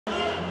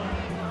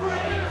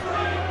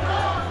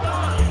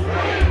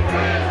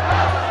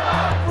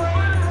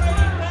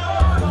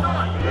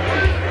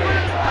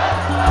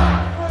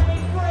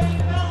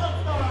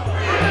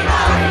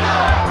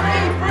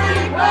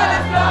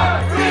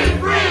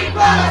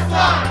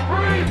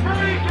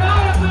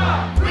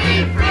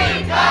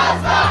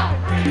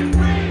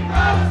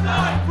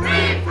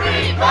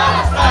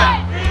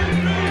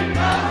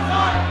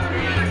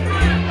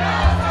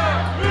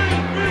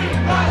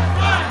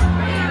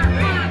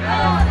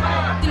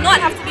not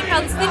have to be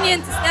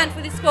Palestinian to stand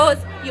for this cause.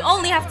 You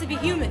only have to be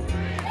human.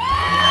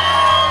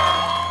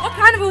 What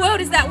kind of a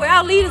world is that where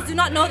our leaders do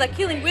not know that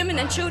killing women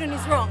and children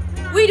is wrong?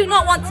 We do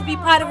not want to be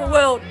part of a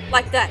world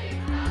like that.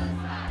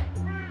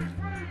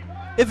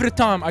 Every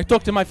time I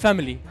talk to my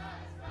family,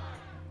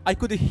 I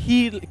could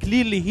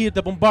clearly hear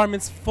the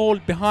bombardments fall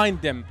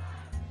behind them.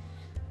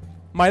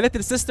 My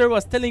little sister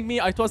was telling me,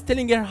 I was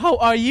telling her, how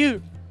are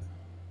you?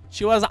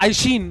 She was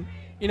Aishin.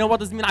 You know what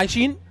does it mean,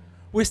 Aishin?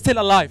 We're still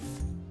alive.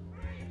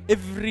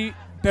 Every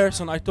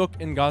person I talk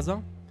in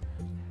Gaza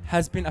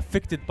has been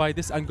affected by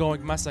this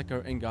ongoing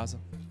massacre in Gaza.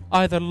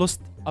 Either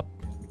lost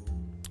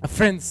a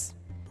friends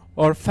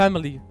or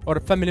family or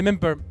a family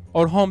member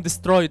or home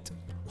destroyed,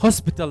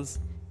 hospitals,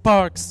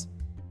 parks.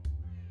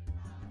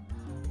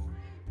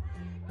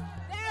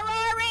 There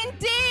are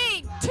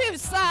indeed two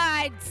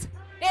sides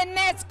in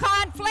this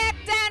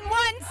conflict, and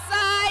one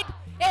side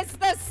is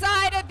the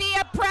side of the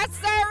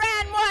oppressor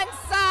and one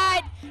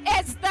side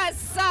is the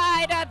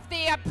side of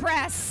the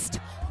oppressed.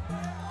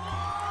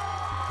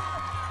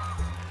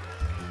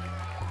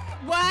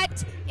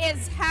 What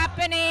is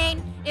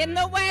happening in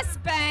the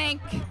West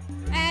Bank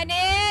and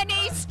in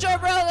East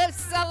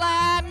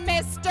Jerusalem,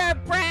 Mr.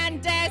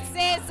 Brandis,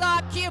 is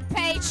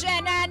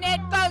occupation, and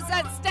it goes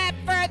a step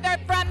further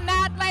from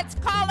that. Let's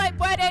call it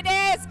what it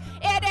is.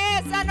 It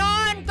is an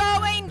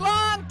ongoing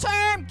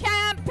long-term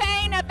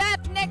campaign of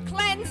ethnic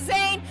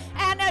cleansing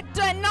and a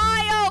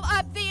denial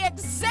of the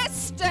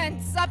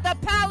existence of the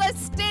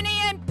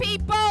Palestinian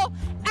people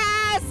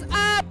as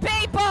a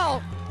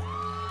people.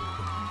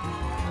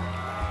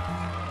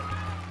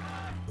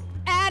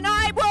 And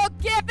I will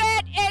give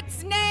it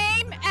its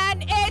name,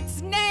 and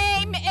its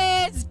name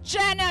is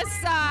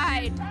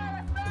genocide. Stop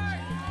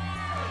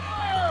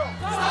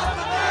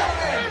the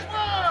madness!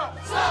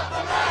 Stop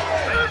the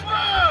madness!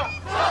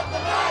 Stop the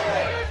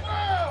madness!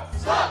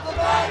 Stop the madness! Stop the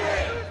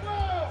madness!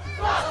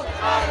 Stop the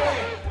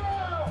madness!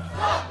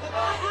 I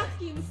ask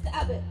you, Mr.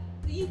 Abbott,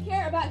 do you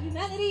care about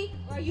humanity,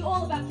 or are you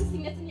all about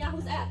kissing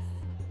Netanyahu's ass?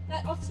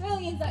 That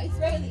Australians are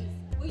Israelis.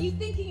 Were you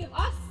thinking of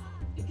us?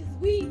 Because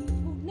we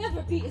will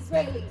never be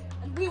Israeli,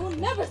 and we will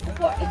never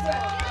support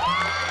Israel.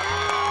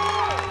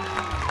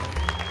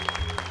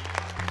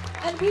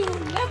 And we will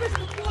never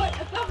support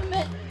a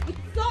government with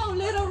so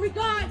little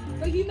regard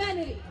for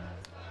humanity.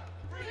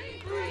 Free,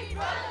 free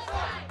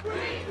Palestine!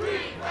 Free,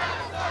 free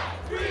Palestine!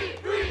 Free,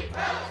 free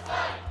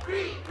Palestine!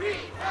 Free, free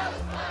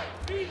Palestine!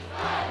 Free,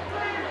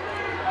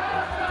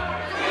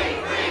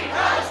 free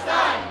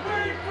Palestine!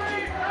 Free,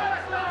 free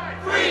Palestine!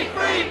 Free,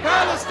 free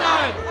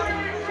Palestine!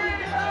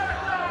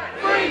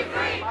 Free,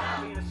 free!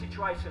 In a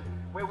situation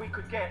where we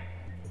could get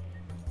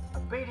a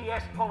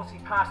BDS policy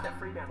passed at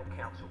Fremantle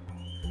Council.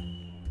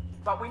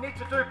 But we need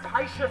to do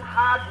patient,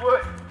 hard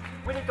work.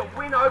 We need to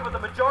win over the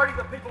majority of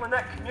the people in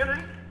that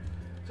community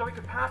so we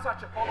can pass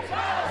such a policy.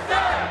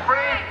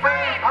 Free,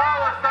 free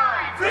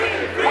Palestine!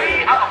 Free, free!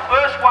 We are the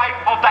first wave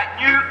of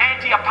that new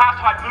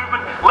anti-apartheid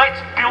movement.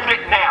 Let's build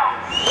it now.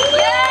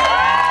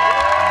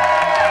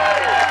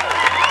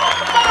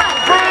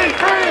 Free,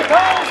 free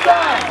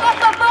Palestine! Stop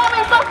the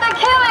bombing, stop the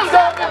killing!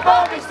 Stop the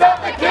bombing, stop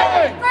the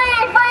killing! Free,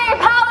 free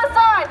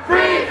Palestine!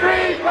 Free,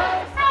 free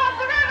Palestine! From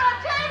the river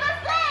to the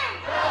sea!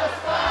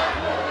 Palestine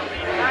will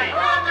be free!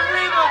 From the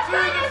river to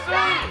the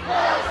sea!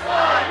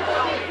 Palestine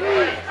will be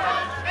free!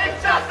 It's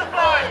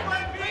justified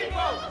when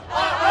people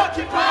are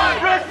occupied!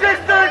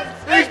 Resistance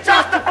is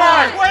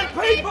justified when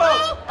people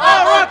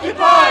are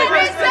occupied!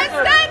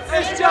 Resistance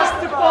is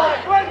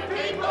justified when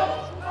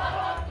people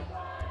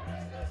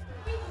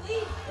We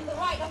believe in the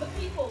right of the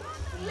people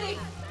to live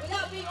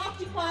without being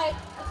occupied,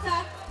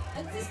 attacked,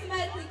 and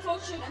systematically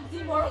tortured and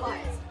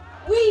demoralized.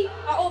 We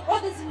are all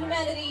brothers in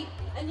humanity,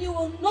 and you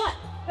will not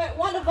hurt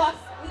one of us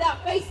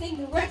without facing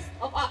the rest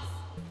of us.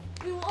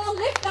 We will all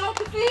lift our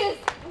fears,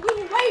 and we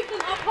will wave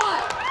them up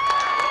high.